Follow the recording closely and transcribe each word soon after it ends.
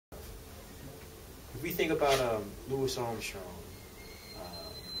if we think about Louis Armstrong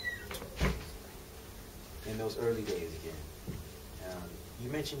in those early days again, you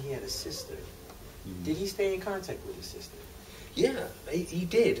mentioned he had a sister. Mm-hmm. Did he stay in contact with his sister? Yeah, he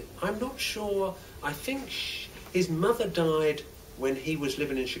did. I'm not sure. I think his mother died when he was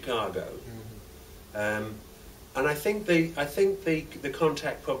living in Chicago, mm-hmm. And I think the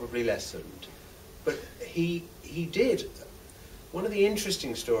contact probably lessened. But he did. One of the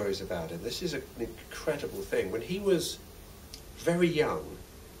interesting stories about him, this is an incredible thing, when he was very young,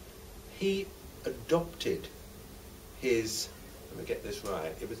 he adopted his, let me get this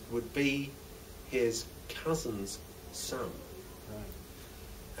right, would be his cousin's son.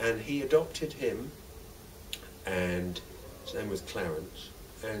 Right. And he adopted him, and his name was Clarence,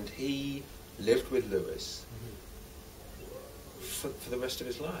 and he lived with Louis mm-hmm. for the rest of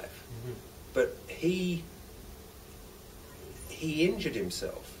his life. Mm-hmm. But he injured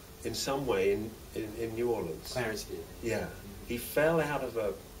himself in some way in New Orleans. Clarence did. Yeah. Mm-hmm. He fell out of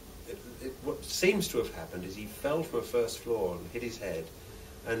what seems to have happened is he fell from a first floor and hit his head,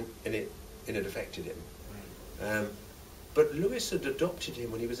 and it affected him. Right. But Louis had adopted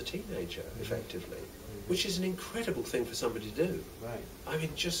him when he was a teenager, mm-hmm. effectively, mm-hmm. which is an incredible thing for somebody to do. Right. I mean,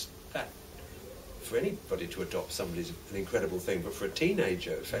 just that. For anybody to adopt somebody is an incredible thing, but for a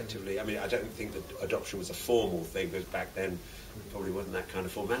teenager, effectively, I mean, I don't think that adoption was a formal thing, because back then probably wasn't that kind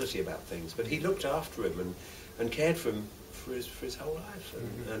of formality about things. But he looked after him and cared for him for his whole life,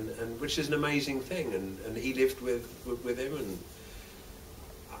 and which is an amazing thing. And he lived with him. And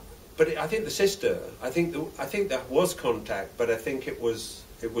but I think the sister, I think there was contact, but I think it was.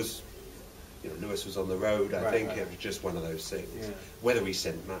 You know, Louis was on the road. I think it was just one of those things. Yeah. Whether he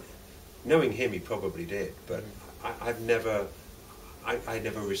sent money. Knowing him, he probably did, but I never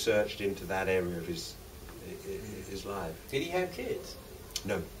researched into that area of his life. Did he have kids?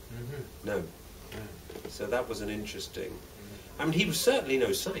 No, mm-hmm. No. Mm-hmm. So that was an interesting. Mm-hmm. I mean, he was certainly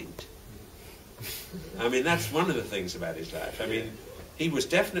no saint. I mean, that's one of the things about his life. I mean, he was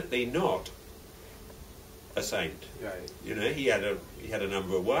definitely not a saint. Right. You know, he had a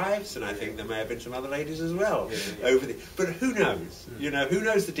number of wives, and I think there may have been some other ladies as well but who knows? You know, who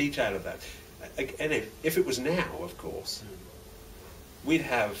knows the detail of that? And if it was now, of course, we'd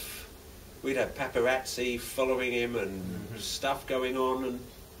have paparazzi following him and stuff going on,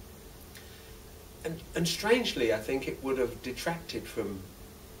 and strangely, I think it would have detracted from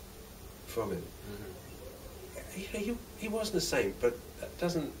him. Mm-hmm. He wasn't a saint, but that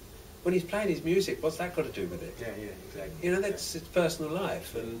doesn't. When he's playing his music, what's that got to do with it? Yeah, exactly. You know, that's his personal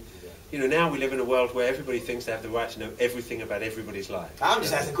life. And, you know, now we live in a world where everybody thinks they have the right to know everything about everybody's life. I'm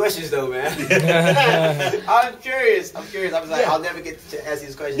just asking questions, though, man. I'm curious. I was like, I'll never get to ask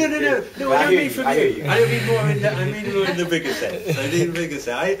these questions. No, I don't mean from you. I mean more in the bigger sense. I mean the bigger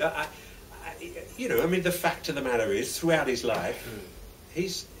sense. You know, I mean, the fact of the matter is, throughout his life, he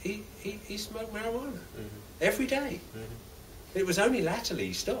smoked marijuana every day. It was only latterly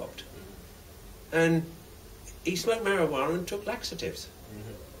he stopped. And he smoked marijuana and took laxatives.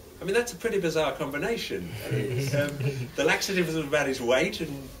 I mean, that's a pretty bizarre combination. The laxatives was about his weight,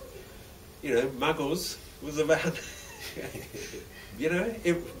 and, you know, Muggles was about, you know,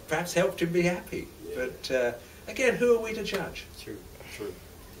 it perhaps helped him be happy. But, again, who are we to judge? True.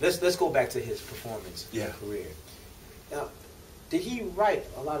 Let's go back to his performance career. Now, did he write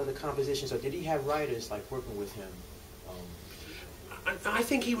a lot of the compositions, or did he have writers, like, working with him? I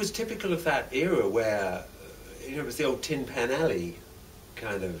think he was typical of that era where, you know, it was the old Tin Pan Alley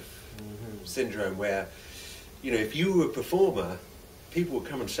kind of syndrome where, you know, if you were a performer, people would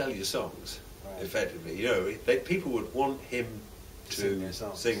come and sell you songs, effectively. You know, people would want him to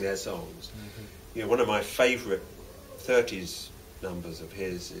sing their songs. You know, one of my favourite 30s numbers of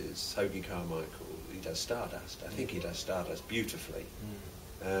his is Hoagy Carmichael. He does Stardust. I think he does Stardust beautifully.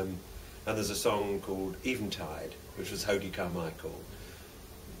 And there's a song called Eventide, which was Hoagy Carmichael.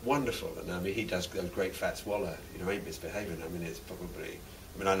 Wonderful, and I mean, he does a great Fats Waller. You know, Ain't Misbehaving. I mean, it's probably.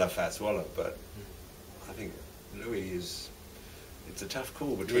 I mean, I love Fats Waller, but I think Louis is. It's a tough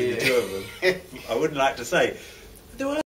call between the two of them. I wouldn't like to say. There were